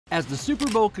As the Super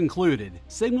Bowl concluded,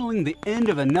 signaling the end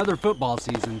of another football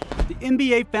season, the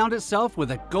NBA found itself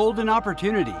with a golden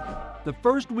opportunity. The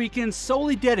first weekend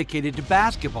solely dedicated to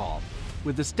basketball,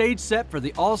 with the stage set for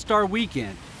the All-Star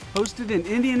Weekend, hosted in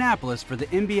Indianapolis for the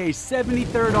NBA's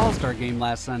 73rd All-Star Game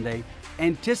last Sunday.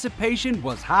 Anticipation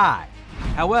was high.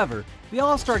 However, the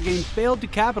All-Star Game failed to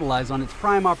capitalize on its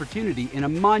prime opportunity in a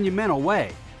monumental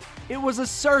way. It was a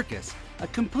circus, a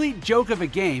complete joke of a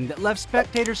game that left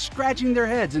spectators scratching their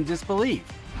heads in disbelief.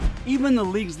 Even the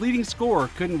league's leading scorer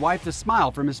couldn't wipe the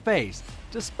smile from his face,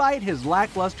 despite his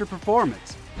lackluster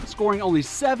performance, scoring only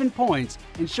 7 points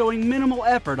and showing minimal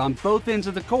effort on both ends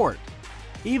of the court.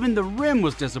 Even the rim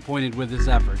was disappointed with his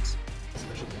efforts.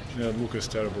 Yeah, Luka is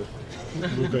terrible.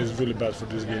 Luka is really bad for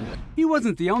this game. He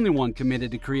wasn't the only one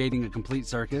committed to creating a complete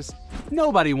circus.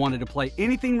 Nobody wanted to play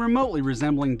anything remotely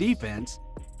resembling defense,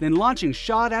 then launching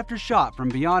shot after shot from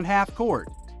beyond half court.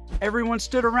 Everyone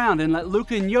stood around and let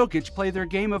Luka and Jokic play their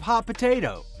game of hot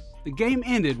potato. The game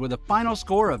ended with a final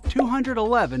score of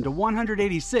 211 to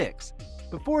 186.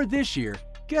 Before this year,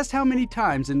 guess how many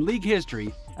times in league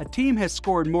history a team has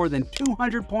scored more than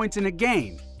 200 points in a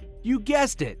game? You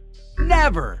guessed it,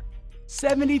 never!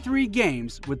 73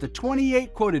 games with the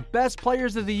 28 quoted best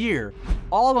players of the year,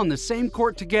 all on the same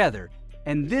court together,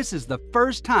 and this is the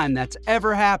first time that's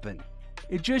ever happened.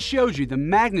 It just shows you the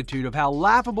magnitude of how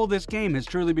laughable this game has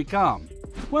truly become.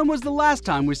 When was the last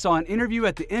time we saw an interview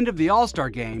at the end of the All-Star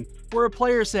Game where a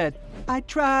player said, "I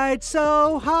tried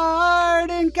so hard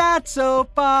and got so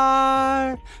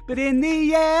far, but in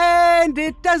the end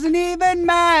it doesn't even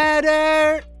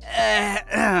matter"?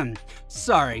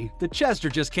 Sorry, the Chester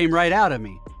just came right out of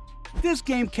me. This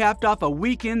game capped off a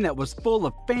weekend that was full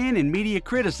of fan and media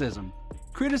criticism.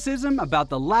 Criticism about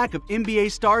the lack of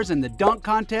NBA stars in the dunk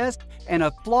contest and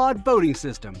a flawed voting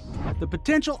system, the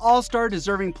potential All-Star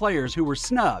deserving players who were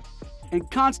snubbed, and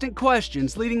constant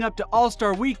questions leading up to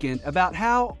All-Star Weekend about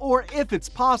how or if it's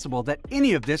possible that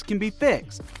any of this can be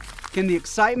fixed. Can the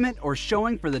excitement or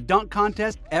showing for the dunk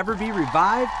contest ever be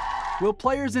revived? Will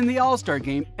players in the All-Star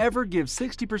Game ever give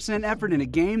 60% effort in a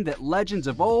game that legends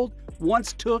of old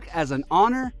once took as an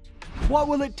honor? What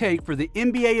will it take for the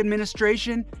NBA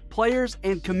administration, players,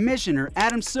 and Commissioner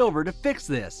Adam Silver to fix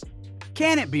this?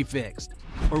 Can it be fixed?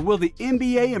 Or will the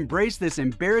NBA embrace this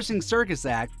embarrassing circus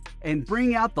act and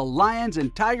bring out the lions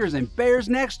and tigers and bears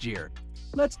next year?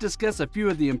 Let's discuss a few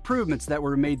of the improvements that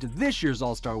were made to this year's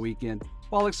All-Star Weekend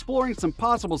while exploring some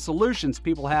possible solutions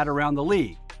people had around the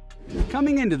league.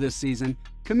 Coming into this season,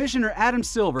 Commissioner Adam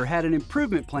Silver had an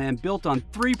improvement plan built on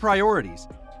 3 priorities.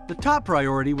 The top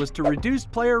priority was to reduce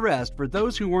player rest for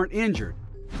those who weren't injured.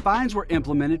 Fines were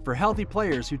implemented for healthy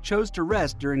players who chose to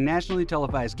rest during nationally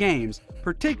televised games,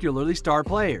 particularly star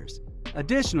players.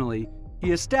 Additionally,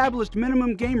 he established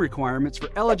minimum game requirements for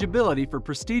eligibility for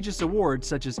prestigious awards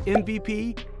such as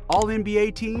MVP,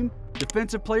 All-NBA Team,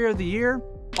 Defensive Player of the Year,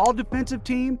 All-Defensive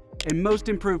Team, and Most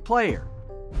Improved Player.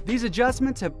 These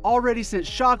adjustments have already sent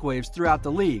shockwaves throughout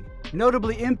the league,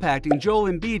 notably impacting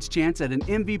Joel Embiid's chance at an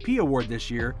MVP award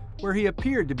this year, where he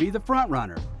appeared to be the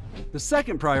frontrunner. The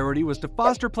second priority was to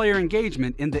foster player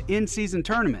engagement in the in-season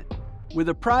tournament. With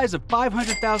a prize of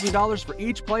 $500,000 for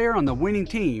each player on the winning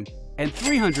team and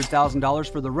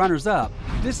 $300,000 for the runners-up,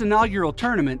 this inaugural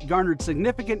tournament garnered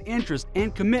significant interest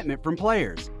and commitment from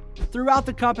players. Throughout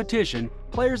the competition,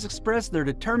 players expressed their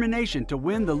determination to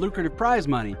win the lucrative prize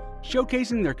money,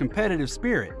 showcasing their competitive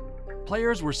spirit.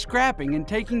 Players were scrapping and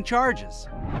taking charges.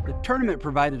 The tournament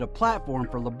provided a platform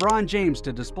for LeBron James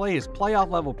to display his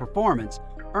playoff-level performance,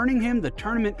 earning him the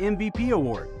Tournament MVP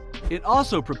award. It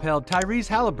also propelled Tyrese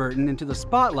Halliburton into the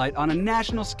spotlight on a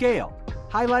national scale,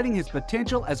 highlighting his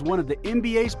potential as one of the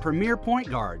NBA's premier point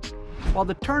guards. While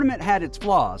the tournament had its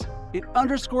flaws, it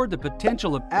underscored the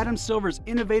potential of Adam Silver's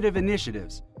innovative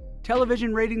initiatives.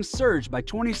 Television ratings surged by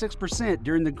 26%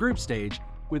 during the group stage,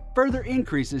 with further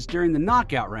increases during the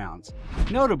knockout rounds.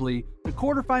 Notably, the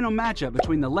quarterfinal matchup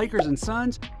between the Lakers and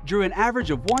Suns drew an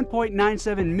average of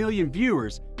 1.97 million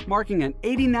viewers, marking an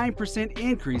 89%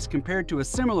 increase compared to a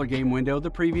similar game window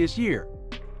the previous year.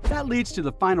 That leads to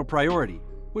the final priority,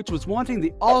 which was wanting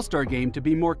the All-Star Game to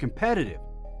be more competitive.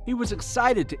 He was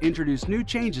excited to introduce new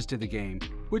changes to the game,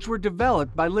 which were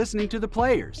developed by listening to the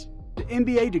players. The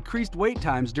NBA decreased wait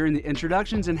times during the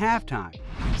introductions and halftime,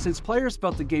 since players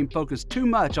felt the game focused too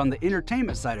much on the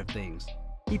entertainment side of things.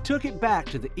 He took it back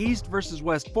to the East versus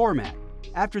West format.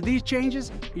 After these changes,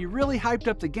 he really hyped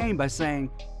up the game by saying,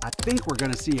 "I think we're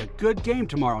going to see a good game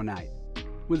tomorrow night."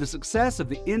 With the success of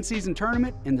the in-season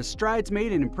tournament and the strides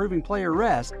made in improving player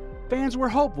rest, fans were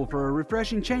hopeful for a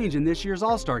refreshing change in this year's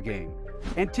All-Star Game.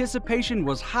 Anticipation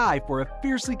was high for a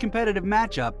fiercely competitive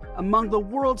matchup among the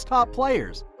world's top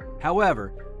players.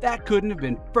 However, that couldn't have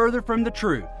been further from the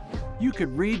truth. You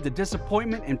could read the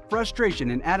disappointment and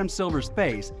frustration in Adam Silver's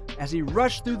face as he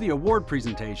rushed through the award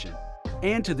presentation.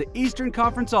 And to the Eastern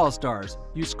Conference All-Stars,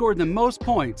 you scored the most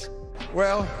points.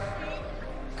 Well,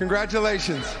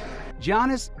 congratulations.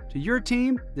 Giannis, to your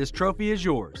team, this trophy is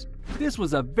yours. This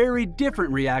was a very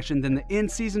different reaction than the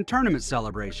in-season tournament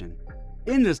celebration.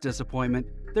 In this disappointment,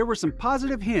 there were some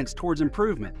positive hints towards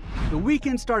improvement. The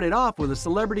weekend started off with a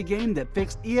celebrity game that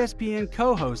fixed ESPN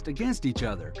co-hosts against each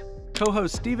other.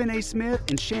 Co-hosts Stephen A. Smith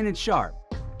and Shannon Sharpe.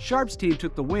 Sharpe's team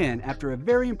took the win after a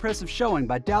very impressive showing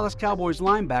by Dallas Cowboys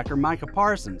linebacker Micah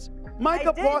Parsons.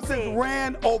 Micah Parsons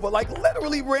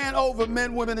literally ran over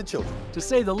men, women, and children. To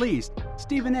say the least,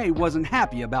 Stephen A. wasn't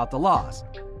happy about the loss,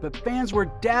 but fans were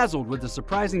dazzled with the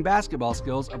surprising basketball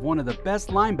skills of one of the best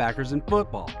linebackers in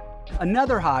football.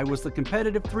 Another high was the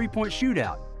competitive three-point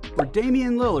shootout, where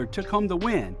Damian Lillard took home the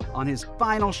win on his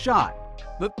final shot.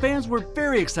 But fans were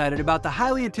very excited about the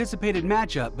highly anticipated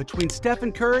matchup between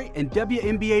Stephen Curry and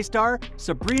WNBA star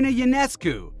Sabrina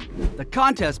Ionescu. The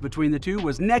contest between the two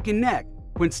was neck and neck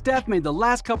when Steph made the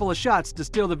last couple of shots to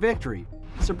steal the victory.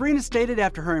 Sabrina stated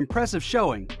after her impressive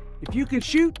showing, "If you can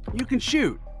shoot, you can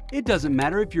shoot. It doesn't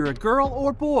matter if you're a girl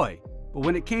or boy." But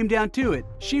when it came down to it,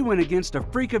 she went against a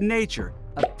freak of nature,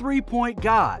 a three-point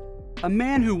god, a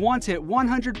man who once hit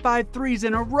 105 threes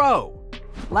in a row.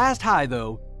 Last high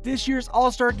though, this year's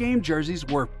All-Star Game jerseys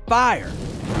were fire.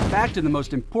 Back to the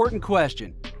most important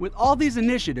question. With all these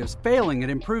initiatives failing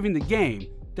at improving the game,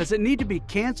 does it need to be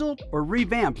canceled or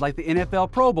revamped like the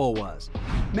NFL Pro Bowl was?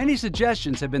 Many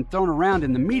suggestions have been thrown around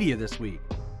in the media this week.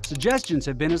 Suggestions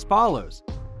have been as follows.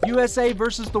 USA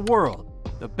versus the world.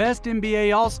 The best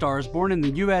NBA All-Stars born in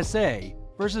the USA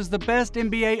versus the best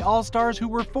NBA All-Stars who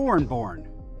were foreign-born.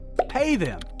 Pay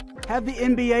them. Have the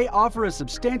NBA offer a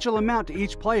substantial amount to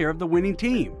each player of the winning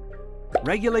team.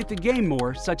 Regulate the game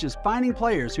more, such as finding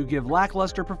players who give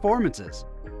lackluster performances.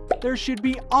 There should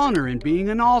be honor in being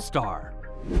an All-Star.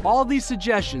 All these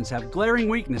suggestions have glaring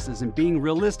weaknesses in being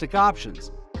realistic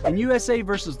options. In USA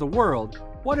versus the world,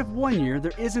 what if one year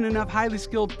there isn't enough highly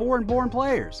skilled foreign-born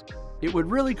players? It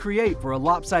would really create for a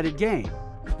lopsided game.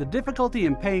 The difficulty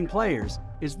in paying players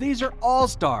is these are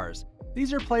all-stars.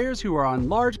 These are players who are on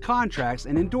large contracts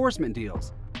and endorsement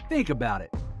deals. Think about it.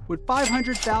 Would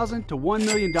 $500,000 to $1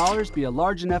 million be a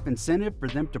large enough incentive for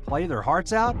them to play their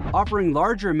hearts out? Offering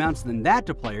larger amounts than that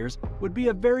to players would be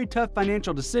a very tough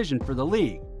financial decision for the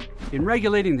league. In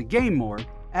regulating the game more,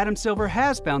 Adam Silver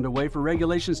has found a way for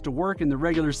regulations to work in the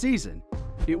regular season.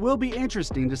 It will be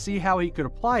interesting to see how he could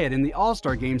apply it in the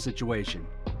All-Star Game situation,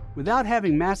 without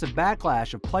having massive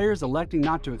backlash of players electing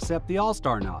not to accept the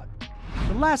All-Star nod.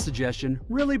 The last suggestion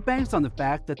really banks on the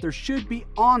fact that there should be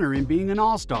honor in being an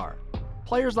All-Star.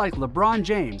 Players like LeBron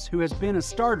James, who has been a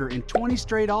starter in 20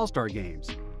 straight All-Star games.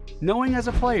 Knowing as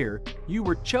a player, you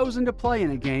were chosen to play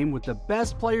in a game with the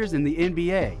best players in the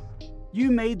NBA.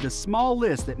 You made the small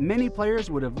list that many players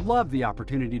would have loved the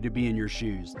opportunity to be in your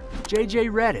shoes. J.J.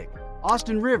 Redick,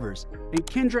 Austin Rivers, and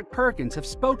Kendrick Perkins have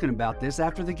spoken about this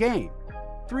after the game.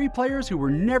 3 players who were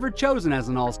never chosen as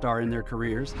an All-Star in their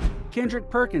careers. Kendrick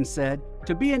Perkins said,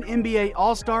 "To be an NBA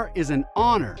All-Star is an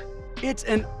honor. It's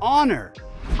an honor.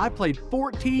 I played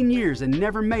 14 years and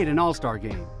never made an All-Star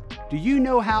game. Do you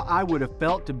know how I would have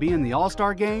felt to be in the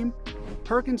All-Star game?"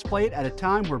 Perkins played at a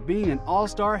time where being an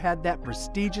All-Star had that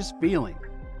prestigious feeling.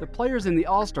 The players in the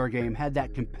All-Star game had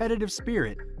that competitive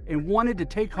spirit and wanted to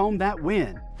take home that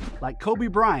win, like Kobe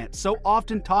Bryant so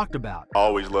often talked about. I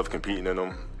always loved competing in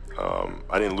them.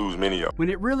 I didn't lose many of them. When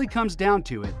it really comes down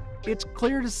to it, it's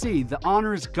clear to see the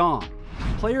honor is gone.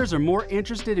 Players are more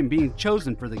interested in being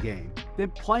chosen for the game than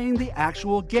playing the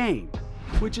actual game,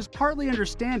 which is partly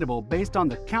understandable based on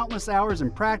the countless hours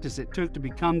in practice it took to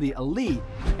become the elite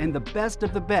and the best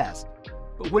of the best.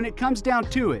 But when it comes down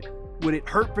to it, would it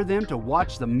hurt for them to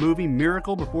watch the movie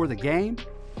Miracle before the game,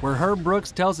 where Herb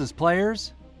Brooks tells his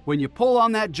players, "When you pull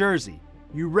on that jersey,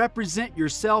 you represent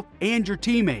yourself and your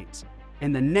teammates,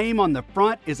 and the name on the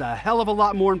front is a hell of a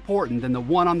lot more important than the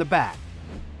one on the back."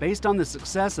 Based on the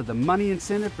success of the money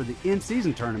incentive for the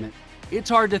in-season tournament, it's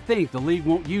hard to think the league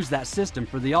won't use that system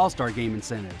for the All-Star Game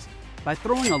incentives. By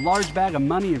throwing a large bag of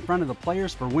money in front of the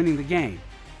players for winning the game,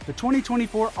 the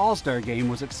 2024 All-Star Game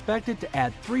was expected to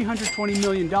add $320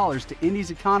 million to Indy's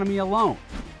economy alone.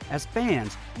 As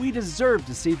fans, we deserve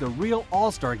to see the real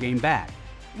All-Star Game back.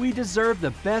 We deserve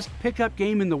the best pickup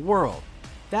game in the world.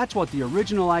 That's what the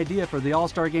original idea for the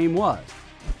All-Star Game was.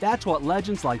 That's what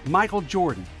legends like Michael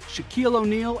Jordan, Shaquille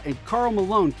O'Neal, and Karl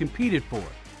Malone competed for.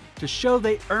 to show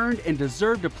they earned and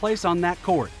deserved a place on that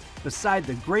court beside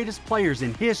the greatest players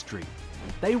in history.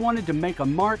 They wanted to make a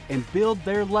mark and build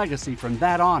their legacy from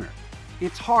that honor.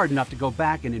 It's hard not to go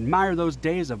back and admire those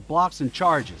days of blocks and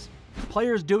charges,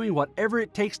 players doing whatever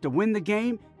it takes to win the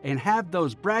game and have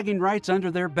those bragging rights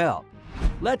under their belt.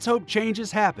 Let's hope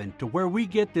changes happen to where we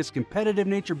get this competitive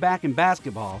nature back in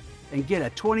basketball and get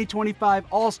a 2025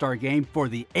 All-Star Game for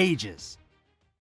the ages.